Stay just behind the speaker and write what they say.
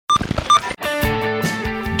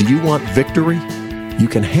Do you want victory? You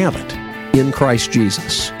can have it in Christ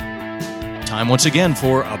Jesus. Time once again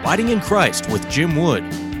for Abiding in Christ with Jim Wood.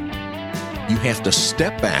 You have to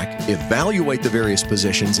step back, evaluate the various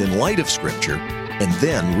positions in light of Scripture, and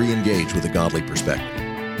then re-engage with a godly perspective.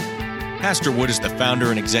 Pastor Wood is the founder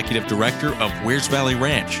and executive director of Wears Valley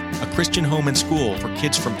Ranch, a Christian home and school for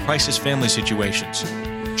kids from crisis family situations.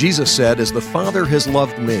 Jesus said, "As the Father has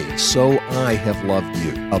loved me, so I have loved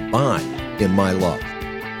you. Abide in my love."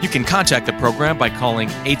 You can contact the program by calling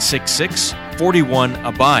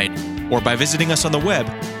 866-41-ABIDE or by visiting us on the web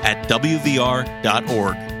at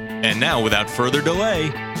wvr.org. And now, without further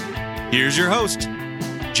delay, here's your host,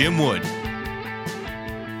 Jim Wood.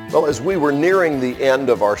 Well, as we were nearing the end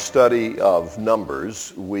of our study of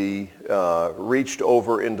Numbers, we reached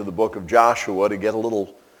over into the book of Joshua to get a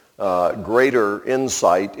little greater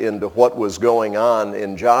insight into what was going on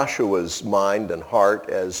in Joshua's mind and heart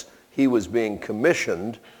as he was being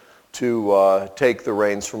commissioned to take the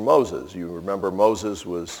reins from Moses. You remember Moses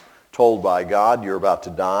was told by God, "You're about to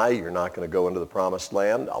die. You're not going to go into the promised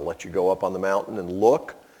land. I'll let you go up on the mountain and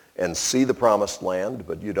look and see the promised land,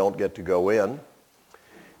 but you don't get to go in."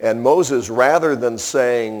 And Moses, rather than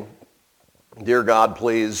saying, "Dear God,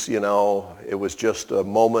 please, it was just a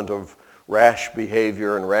moment of rash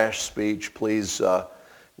behavior and rash speech. Please,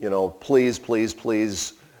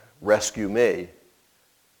 please rescue me."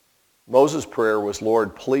 Moses' prayer was,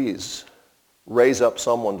 "Lord, please raise up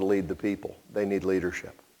someone to lead the people. They need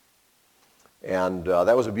leadership." And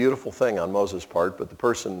that was a beautiful thing on Moses' part, but the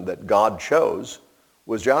person that God chose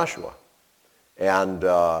was Joshua. And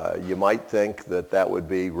you might think that that would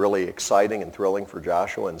be really exciting and thrilling for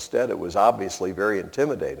Joshua. Instead, it was obviously very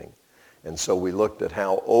intimidating. And so we looked at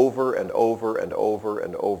how over and over and over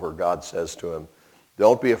and over God says to him,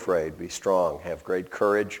 "Don't be afraid, be strong, have great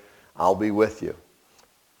courage, I'll be with you."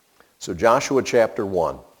 So Joshua chapter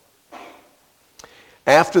 1.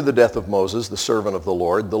 After the death of Moses, the servant of the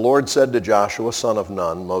Lord said to Joshua, son of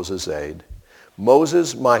Nun, Moses' aide,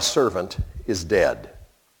 "Moses, my servant, is dead.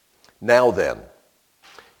 Now then,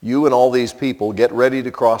 you and all these people get ready to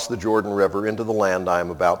cross the Jordan River into the land I am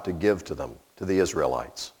about to give to them, to the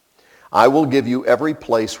Israelites. I will give you every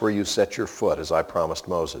place where you set your foot, as I promised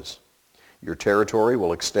Moses. Your territory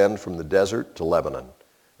will extend from the desert to Lebanon,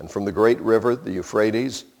 and from the great river, the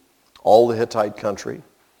Euphrates, all the Hittite country,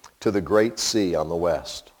 to the great sea on the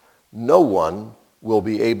west. No one will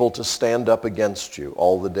be able to stand up against you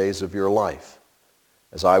all the days of your life.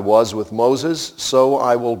 As I was with Moses, so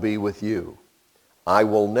I will be with you. I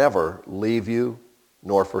will never leave you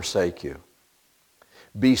nor forsake you.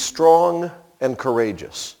 Be strong and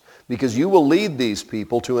courageous, because you will lead these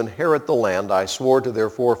people to inherit the land I swore to their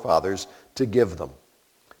forefathers to give them.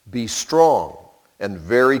 Be strong and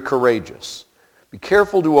very courageous. Be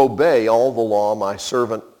careful to obey all the law my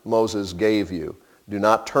servant Moses gave you. Do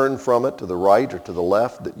not turn from it to the right or to the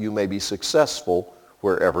left, that you may be successful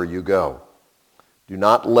wherever you go. Do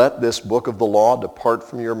not let this book of the law depart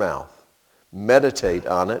from your mouth. Meditate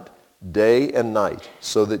on it day and night,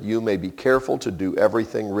 so that you may be careful to do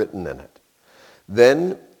everything written in it.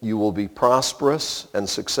 Then you will be prosperous and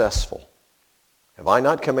successful. Have I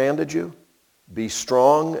not commanded you? Be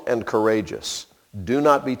strong and courageous. Do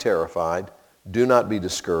not be terrified. Do not be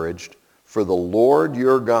discouraged, for the Lord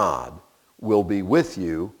your God will be with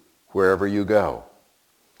you wherever you go."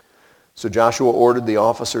 So Joshua ordered the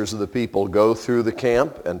officers of the people, "Go through the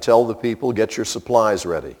camp and tell the people, get your supplies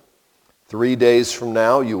ready. 3 days from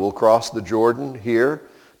now you will cross the Jordan here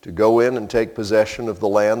to go in and take possession of the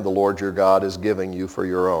land the Lord your God is giving you for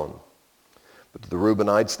your own." But to the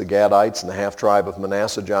Reubenites, the Gadites, and the half-tribe of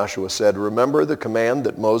Manasseh, Joshua said, "Remember the command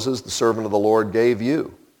that Moses, the servant of the Lord, gave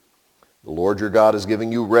you. The Lord your God is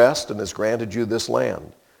giving you rest and has granted you this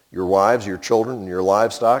land. Your wives, your children, and your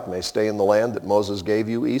livestock may stay in the land that Moses gave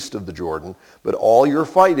you east of the Jordan, but all your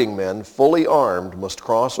fighting men, fully armed, must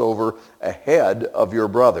cross over ahead of your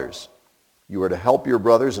brothers. You are to help your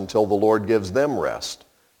brothers until the Lord gives them rest,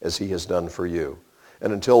 as he has done for you,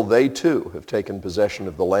 and until they too have taken possession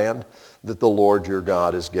of the land that the Lord your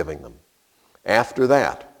God is giving them. After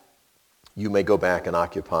that, you may go back and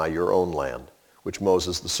occupy your own land, which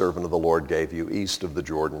Moses, the servant of the Lord, gave you east of the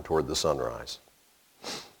Jordan toward the sunrise."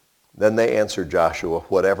 Then they answered Joshua,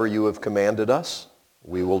 "Whatever you have commanded us,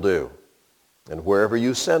 we will do. And wherever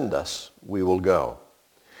you send us, we will go.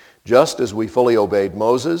 Just as we fully obeyed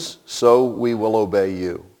Moses, so we will obey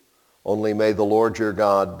you. Only may the Lord your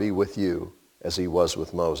God be with you as he was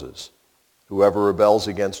with Moses. Whoever rebels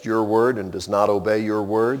against your word and does not obey your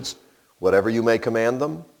words, whatever you may command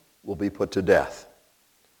them, will be put to death.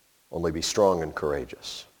 Only be strong and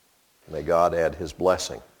courageous." May God add his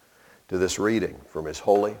blessing to this reading from his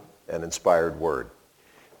holy and inspired word.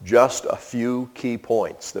 Just a few key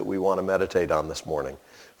points that we want to meditate on this morning.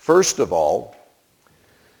 First of all,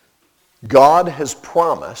 God has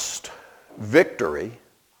promised victory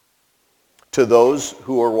to those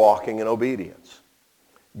who are walking in obedience.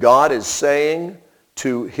 God is saying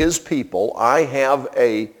to his people, I have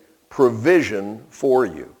a provision for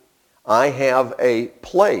you. I have a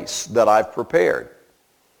place that I've prepared,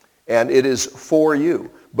 and it is for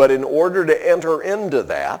you. But in order to enter into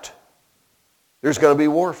that, there's going to be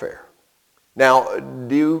warfare. Now,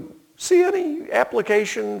 do you see any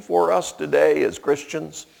application for us today as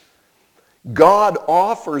Christians? God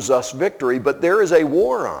offers us victory, but there is a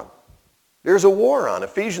war on. There's a war on.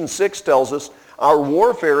 Ephesians 6 tells us our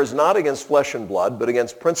warfare is not against flesh and blood, but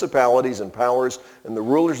against principalities and powers and the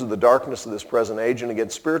rulers of the darkness of this present age and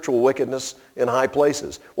against spiritual wickedness in high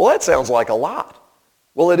places. Well, that sounds like a lot.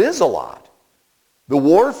 Well, it is a lot. The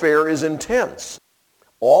warfare is intense.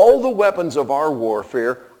 All the weapons of our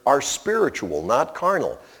warfare are spiritual, not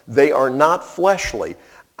carnal. They are not fleshly.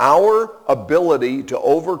 Our ability to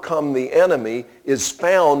overcome the enemy is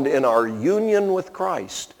found in our union with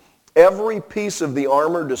Christ. Every piece of the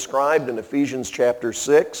armor described in Ephesians chapter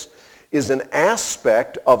 6 is an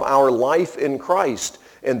aspect of our life in Christ.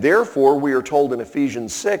 And therefore, we are told in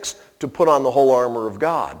Ephesians 6 to put on the whole armor of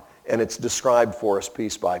God. And it's described for us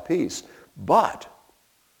piece by piece. But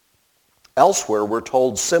elsewhere, we're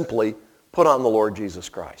told simply, put on the Lord Jesus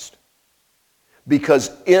Christ.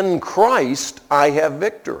 Because in Christ, I have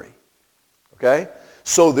victory. Okay?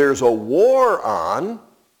 So there's a war on.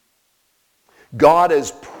 God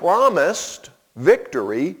has promised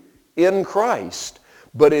victory in Christ.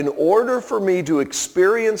 But in order for me to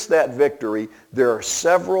experience that victory, there are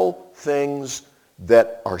several things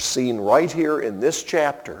that are seen right here in this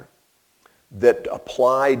chapter that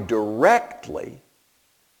apply directly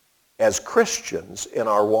as Christians in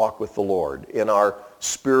our walk with the Lord, in our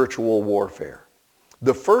spiritual warfare.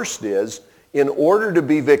 The first is, in order to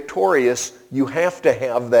be victorious, you have to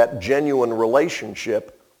have that genuine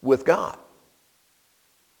relationship with God.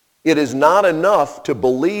 It is not enough to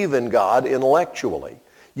believe in God intellectually.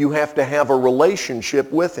 You have to have a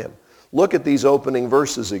relationship with him. Look at these opening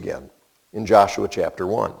verses again in Joshua chapter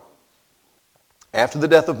 1. After the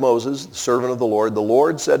death of Moses, the servant of the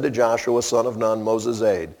Lord said to Joshua, son of Nun, Moses'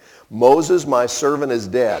 aide, Moses, my servant, is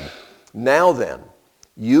dead. Now then,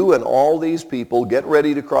 you and all these people get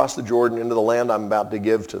ready to cross the Jordan into the land I'm about to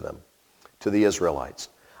give to them, to the Israelites.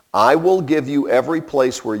 I will give you every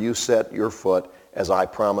place where you set your foot, as I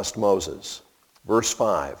promised Moses. Verse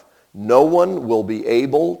 5, no one will be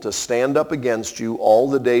able to stand up against you all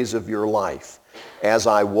the days of your life. As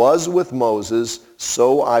I was with Moses,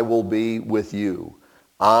 so I will be with you.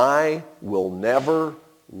 I will never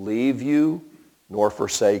leave you nor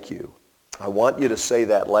forsake you. I want you to say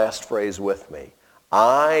that last phrase with me.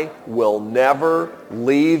 I will never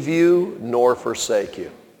leave you nor forsake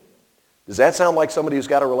you. Does that sound like somebody who's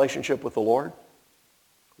got a relationship with the Lord?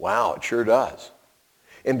 Wow, it sure does.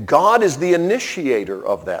 And God is the initiator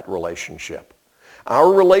of that relationship.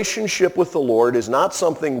 Our relationship with the Lord is not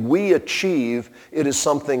something we achieve, it is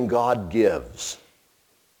something God gives.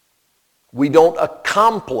 We don't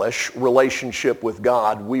accomplish relationship with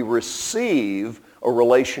God, we receive a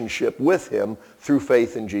relationship with him through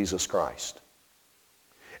faith in Jesus Christ.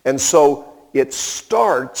 And so it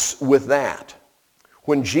starts with that.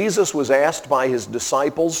 When Jesus was asked by his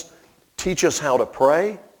disciples, teach us how to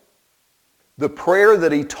pray, the prayer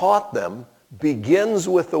that he taught them begins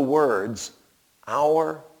with the words,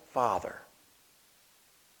 Our Father.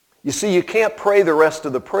 You see, you can't pray the rest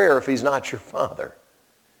of the prayer if he's not your Father.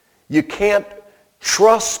 You can't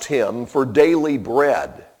trust him for daily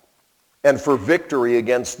bread and for victory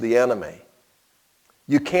against the enemy.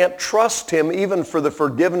 You can't trust him even for the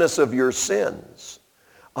forgiveness of your sins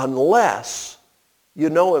unless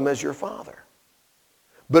you know him as your Father.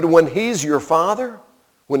 But when he's your Father,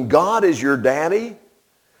 when God is your daddy,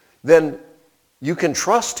 then you can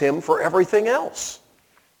trust him for everything else.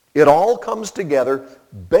 It all comes together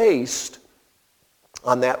based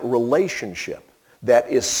on that relationship, that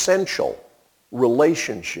essential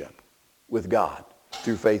relationship with God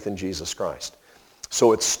through faith in Jesus Christ.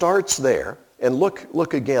 So it starts there, and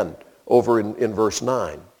look again over in verse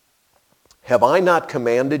 9. Have I not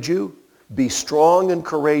commanded you? Be strong and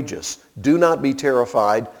courageous. Do not be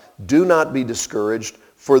terrified. Do not be discouraged,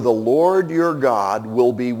 for the Lord your God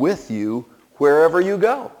will be with you wherever you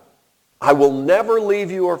go. I will never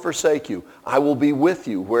leave you or forsake you. I will be with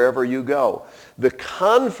you wherever you go. The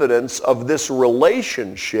confidence of this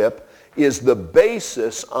relationship is the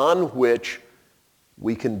basis on which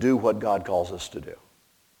we can do what God calls us to do.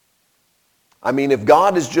 I mean, if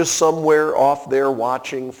God is just somewhere off there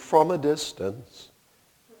watching from a distance,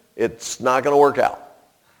 it's not going to work out,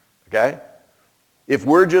 okay? If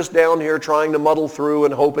we're just down here trying to muddle through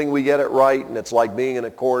and hoping we get it right, and it's like being in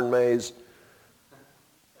a corn maze,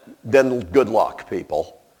 then good luck,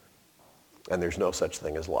 people. And there's no such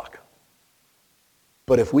thing as luck.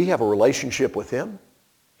 But if we have a relationship with him,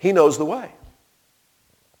 he knows the way.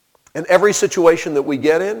 And every situation that we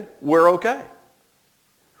get in, we're okay.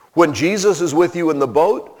 When Jesus is with you in the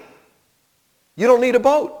boat, you don't need a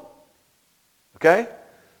boat, okay?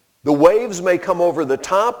 The waves may come over the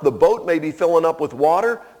top, the boat may be filling up with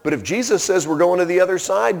water, but if Jesus says we're going to the other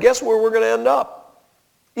side, guess where we're going to end up?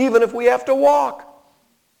 Even if we have to walk.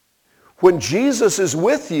 When Jesus is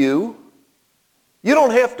with you, you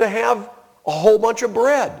don't have to have a whole bunch of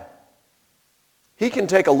bread. He can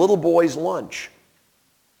take a little boy's lunch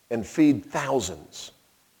and feed thousands.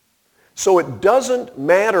 So it doesn't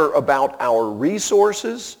matter about our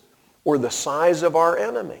resources or the size of our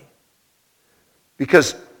enemy.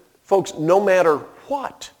 Because, folks, no matter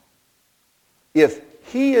what, if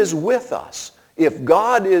he is with us, if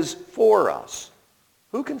God is for us,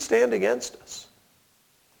 who can stand against us?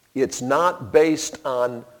 It's not based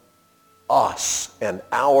on us and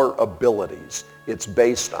our abilities. It's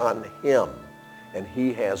based on him. And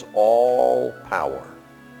he has all power.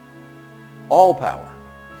 All power.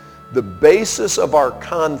 The basis of our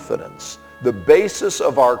confidence, the basis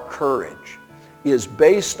of our courage is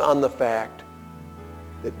based on the fact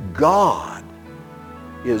that God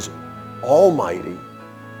is almighty,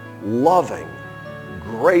 loving,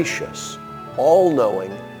 gracious,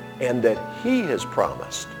 all-knowing, and that he has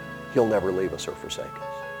promised he'll never leave us or forsake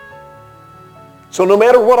us. So no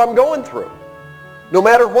matter what I'm going through, no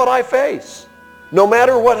matter what I face, no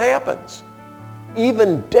matter what happens,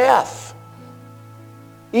 even death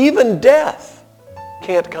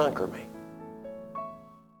can't conquer me.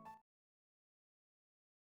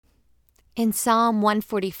 In Psalm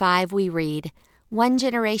 145 we read, "One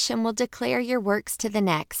generation will declare your works to the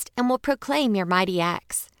next and will proclaim your mighty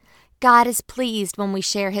acts." God is pleased when we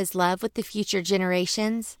share his love with the future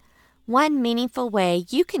generations. One meaningful way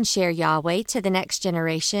you can share Yahweh to the next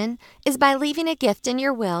generation is by leaving a gift in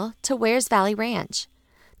your will to Wares Valley Ranch.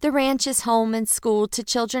 The ranch is home and school to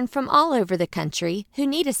children from all over the country who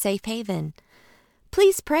need a safe haven.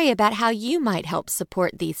 Please pray about how you might help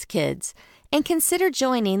support these kids and consider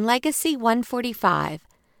joining Legacy 145.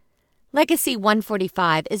 Legacy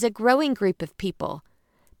 145 is a growing group of people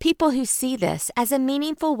who see this as a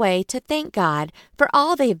meaningful way to thank God for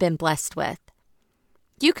all they have been blessed with.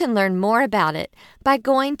 You can learn more about it by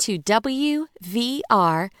going to wvr.org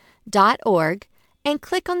and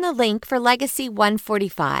click on the link for Legacy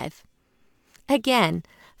 145. Again,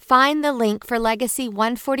 find the link for Legacy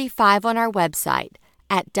 145 on our website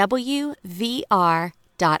at wvr.org.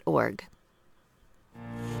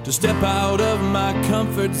 To step out of my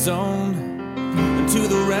comfort zone into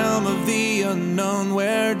the realm of the unknown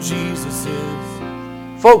where Jesus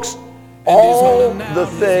is. Folks, all the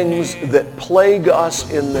things that plague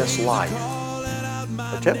us in this life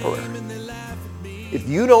are temporary. If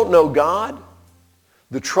you don't know God,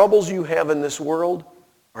 the troubles you have in this world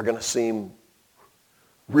are going to seem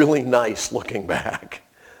really nice looking back.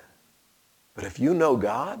 But if you know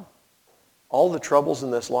God, all the troubles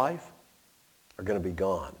in this life are going to be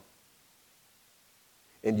gone.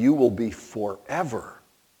 And you will be forever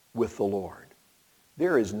with the Lord.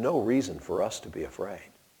 There is no reason for us to be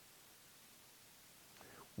afraid.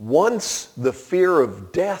 Once the fear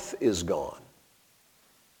of death is gone,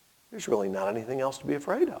 there's really not anything else to be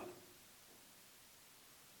afraid of.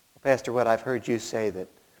 Pastor, what I've heard you say that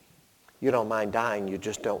you don't mind dying, you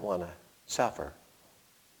just don't want to suffer.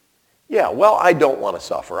 Yeah, well, I don't want to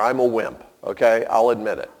suffer. I'm a wimp, okay? I'll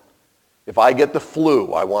admit it. If I get the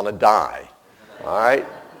flu, I want to die, all right?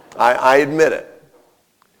 I admit it.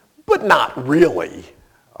 But not really,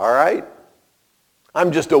 all right?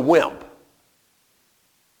 I'm just a wimp.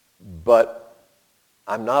 But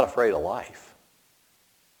I'm not afraid of life.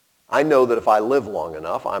 I know that if I live long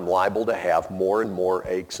enough, I'm liable to have more and more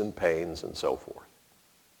aches and pains and so forth.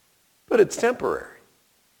 But it's temporary.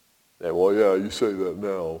 And, well, yeah, you say that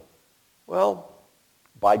now. Well,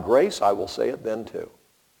 by grace, I will say it then too.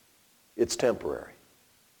 It's temporary.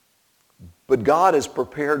 But God has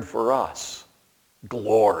prepared for us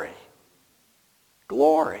glory.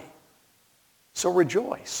 Glory. So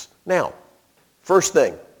rejoice. Now, first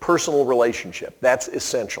thing, personal relationship. That's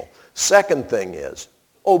essential. Second thing is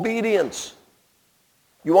obedience.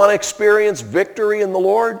 You want to experience victory in the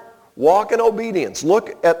Lord? Walk in obedience.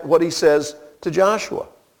 Look at what he says to Joshua.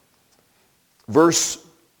 Verse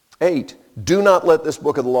 8, Do not let this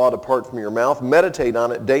book of the law depart from your mouth. Meditate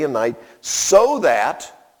on it day and night so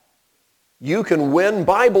that you can win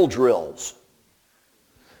Bible drills.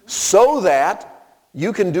 So that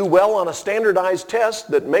you can do well on a standardized test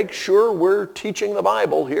that makes sure we're teaching the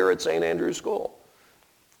Bible here at St. Andrew's School.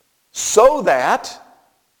 So that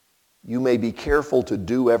you may be careful to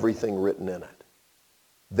do everything written in it.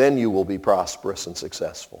 Then you will be prosperous and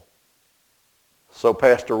successful. So,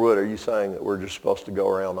 Pastor Wood, are you saying that we're just supposed to go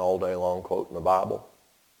around all day long quoting the Bible?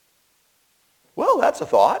 Well, that's a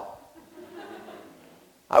thought.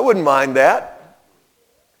 I wouldn't mind that.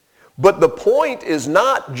 But the point is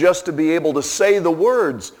not just to be able to say the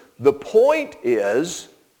words. The point is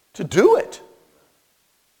to do it,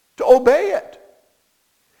 to obey it.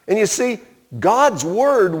 And you see, God's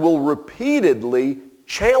Word will repeatedly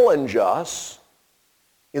challenge us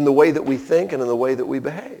in the way that we think and in the way that we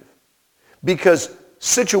behave. Because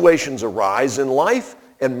situations arise in life,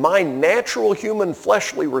 and my natural human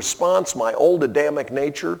fleshly response, my old Adamic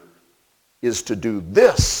nature, is to do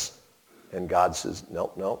this. And God says,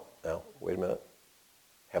 no, wait a minute.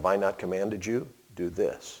 Have I not commanded you? Do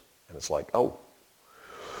this. And it's like, oh,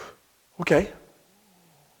 okay.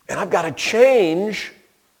 And I've got to change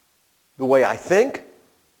the way I think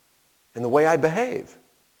and the way I behave.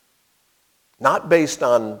 Not based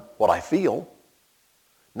on what I feel,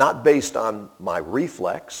 not based on my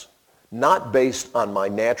reflex, not based on my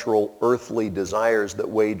natural earthly desires that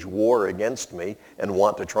wage war against me and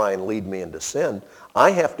want to try and lead me into sin.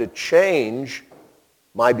 I have to change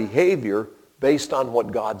my behavior based on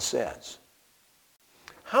what God says.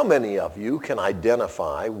 How many of you can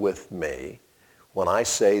identify with me when I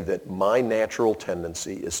say that my natural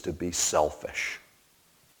tendency is to be selfish?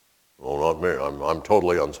 Oh, not me. I'm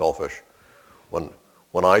totally unselfish.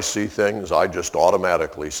 When I see things, I just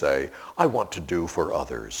automatically say, I want to do for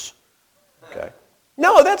others. Okay?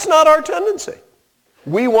 No, that's not our tendency.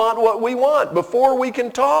 We want what we want before we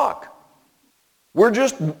can talk. We're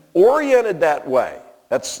just oriented that way.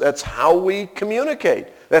 That's how we communicate.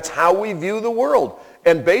 That's how we view the world.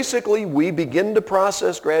 And basically, we begin to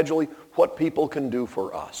process gradually what people can do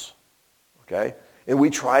for us. Okay? And we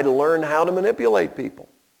try to learn how to manipulate people.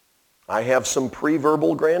 I have some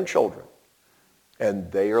pre-verbal grandchildren.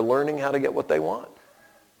 And they are learning how to get what they want.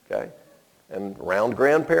 Okay? And around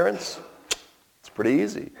grandparents, it's pretty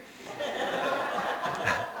easy.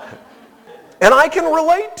 And I can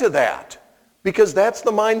relate to that because that's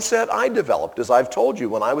the mindset I developed. As I've told you,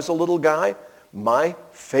 when I was a little guy, my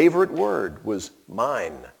favorite word was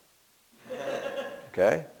mine.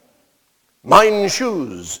 Okay? Mine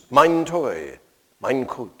shoes, mine toy, mine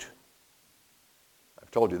coat.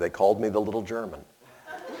 I've told you, they called me the little German.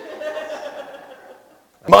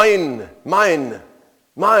 Mine, mine,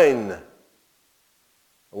 mine. I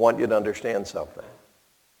want you to understand something.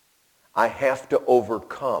 I have to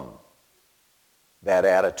overcome that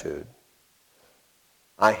attitude.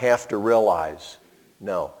 I have to realize,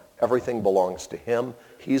 no, everything belongs to him.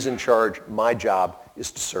 He's in charge. My job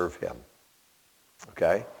is to serve him.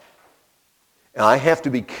 Okay? And I have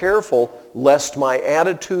to be careful lest my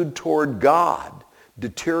attitude toward God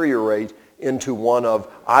deteriorate into one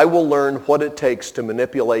of, I will learn what it takes to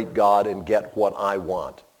manipulate God and get what I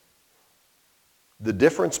want. The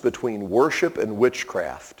difference between worship and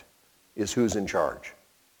witchcraft is who's in charge.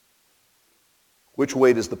 Which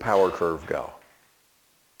way does the power curve go?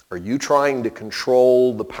 Are you trying to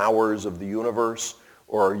control the powers of the universe,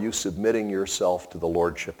 or are you submitting yourself to the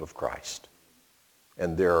lordship of Christ?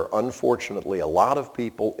 And there are unfortunately a lot of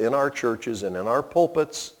people in our churches and in our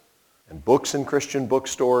pulpits and books in Christian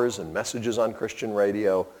bookstores and messages on Christian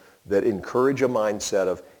radio that encourage a mindset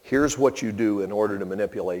of, here's what you do in order to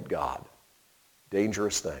manipulate God.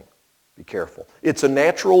 Dangerous thing. Be careful. It's a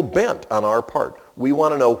natural bent on our part. We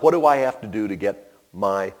want to know, what do I have to do to get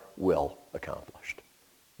my will accomplished?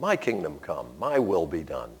 My kingdom come, my will be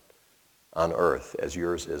done on earth as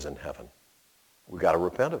yours is in heaven. We've got to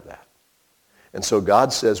repent of that. And so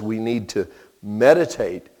God says we need to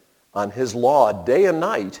meditate on his law day and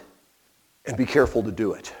night and be careful to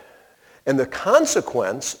do it. And the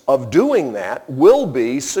consequence of doing that will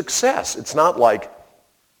be success. It's not like,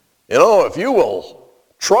 if you will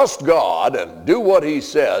trust God and do what he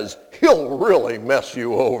says, he'll really mess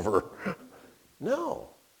you over. No,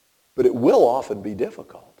 but it will often be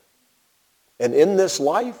difficult. And in this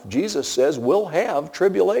life, Jesus says, we'll have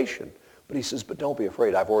tribulation. But he says, but don't be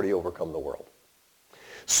afraid, I've already overcome the world.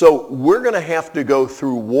 So we're going to have to go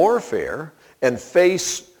through warfare and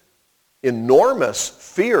face enormous,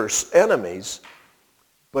 fierce enemies.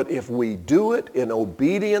 But if we do it in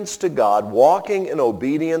obedience to God, walking in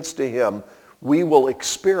obedience to him, we will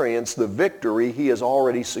experience the victory he has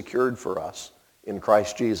already secured for us in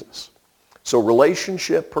Christ Jesus. So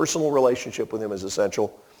relationship, personal relationship with him is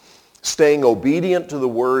essential. Staying obedient to the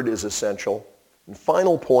word is essential. And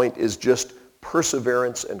final point is just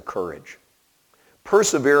perseverance and courage.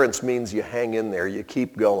 Perseverance means you hang in there, you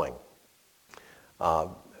keep going.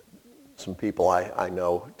 Some people I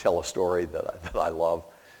know tell a story that I love.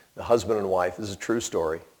 The husband and wife, this is a true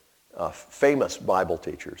story, famous Bible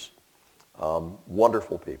teachers,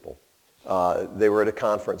 wonderful people. They were at a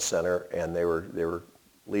conference center, and they were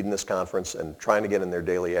leading this conference and trying to get in their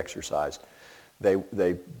daily exercise.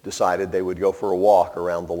 They decided they would go for a walk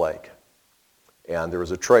around the lake. And there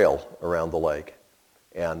was a trail around the lake.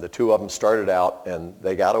 And the two of them started out, and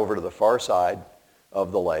they got over to the far side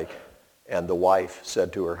of the lake, and the wife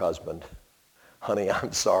said to her husband, "Honey,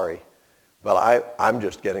 I'm sorry, but I'm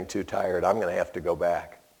just getting too tired. I'm going to have to go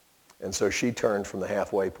back." And so she turned from the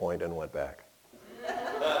halfway point and went back.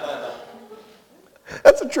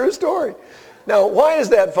 That's a true story. Now, why is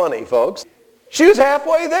that funny, folks? She was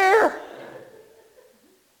halfway there.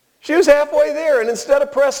 She was halfway there, and instead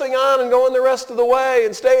of pressing on and going the rest of the way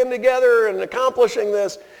and staying together and accomplishing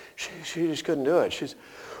this, she just couldn't do it. She's,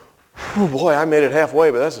 "Oh boy, I made it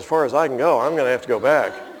halfway, but that's as far as I can go. I'm going to have to go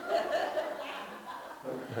back."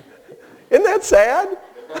 Isn't that sad?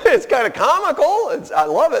 It's kind of comical. I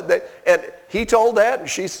love it. And he told that, and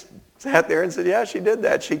she sat there and said, "Yeah, she did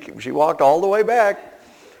that. She walked all the way back."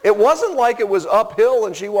 It wasn't like it was uphill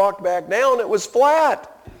and she walked back down. It was flat.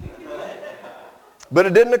 But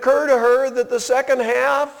it didn't occur to her that the second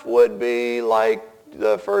half would be like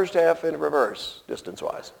the first half in reverse,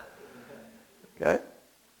 distance-wise. Okay?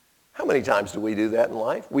 How many times do we do that in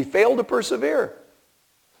life? We fail to persevere.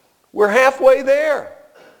 We're halfway there.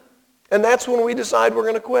 And that's when we decide we're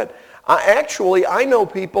going to quit. I know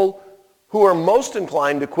people who are most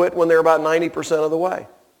inclined to quit when they're about 90% of the way.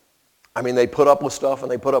 I mean, they put up with stuff,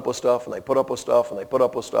 and they put up with stuff, and they put up with stuff, and they put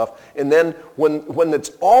up with stuff. And then when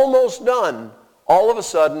it's almost done, all of a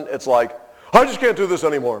sudden, it's like, "I just can't do this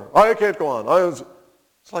anymore. I can't go on." It's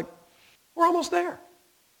like, we're almost there.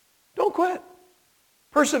 Don't quit.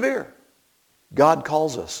 Persevere. God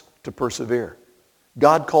calls us to persevere.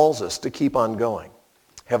 God calls us to keep on going.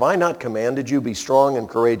 "Have I not commanded you? Be strong and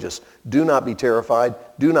courageous. Do not be terrified.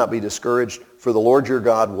 Do not be discouraged, for the Lord your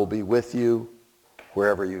God will be with you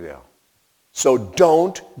wherever you go." So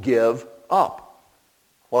don't give up.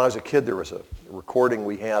 When I was a kid, there was a recording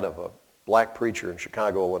we had of a black preacher in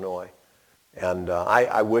Chicago, Illinois. And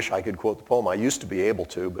I wish I could quote the poem. I used to be able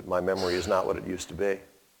to, but my memory is not what it used to be.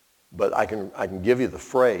 But I can give you the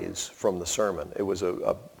phrase from the sermon. It was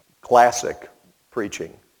a classic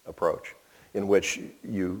preaching approach in which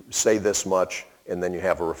you say this much and then you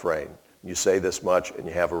have a refrain. You say this much and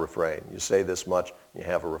you have a refrain. You say this much and you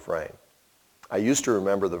have a refrain. I used to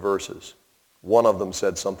remember the verses. One of them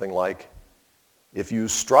said something like, "If you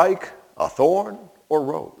strike a thorn or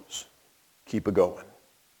rose, keep it going."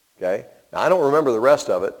 Okay? Now, I don't remember the rest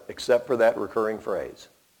of it except for that recurring phrase.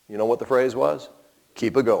 You know what the phrase was?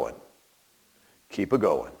 Keep it going. Keep it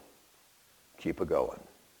going. Keep it going.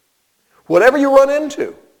 Whatever you run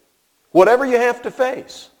into, whatever you have to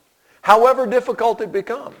face, however difficult it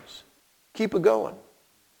becomes, keep it going.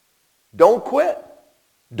 Don't quit.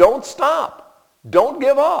 Don't stop. Don't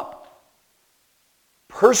give up.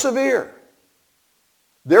 Persevere.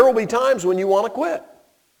 There will be times when you want to quit.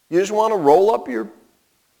 You just want to roll up your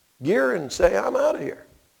gear and say, "I'm out of here."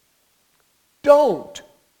 Don't.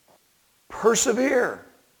 Persevere.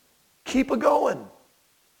 Keep it going.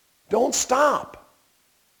 Don't stop.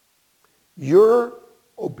 Your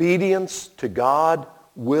obedience to God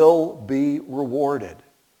will be rewarded.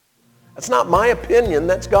 That's not my opinion,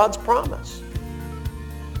 that's God's promise.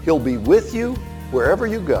 He'll be with you wherever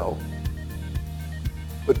you go,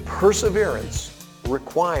 but perseverance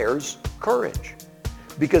requires courage.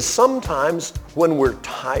 Because sometimes when we're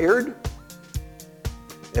tired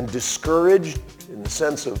and discouraged in the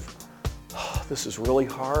sense of, "Oh, this is really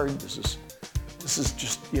hard, this is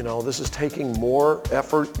just, this is taking more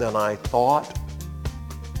effort than I thought,"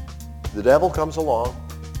 the devil comes along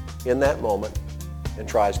in that moment and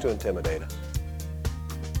tries to intimidate us,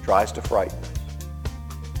 tries to frighten us.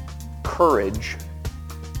 Courage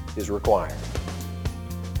is required.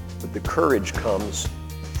 But the courage comes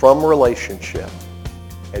from relationship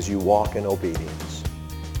as you walk in obedience.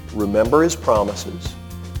 Remember his promises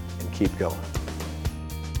and keep going.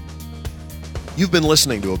 You've been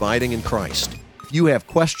listening to Abiding in Christ. If you have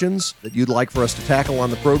questions that you'd like for us to tackle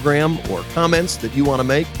on the program or comments that you want to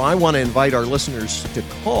make, I want to invite our listeners to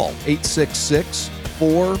call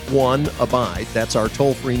 866-41-ABIDE. That's our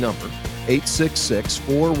toll-free number.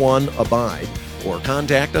 866-41-ABIDE or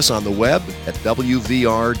contact us on the web at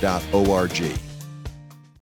wvr.org.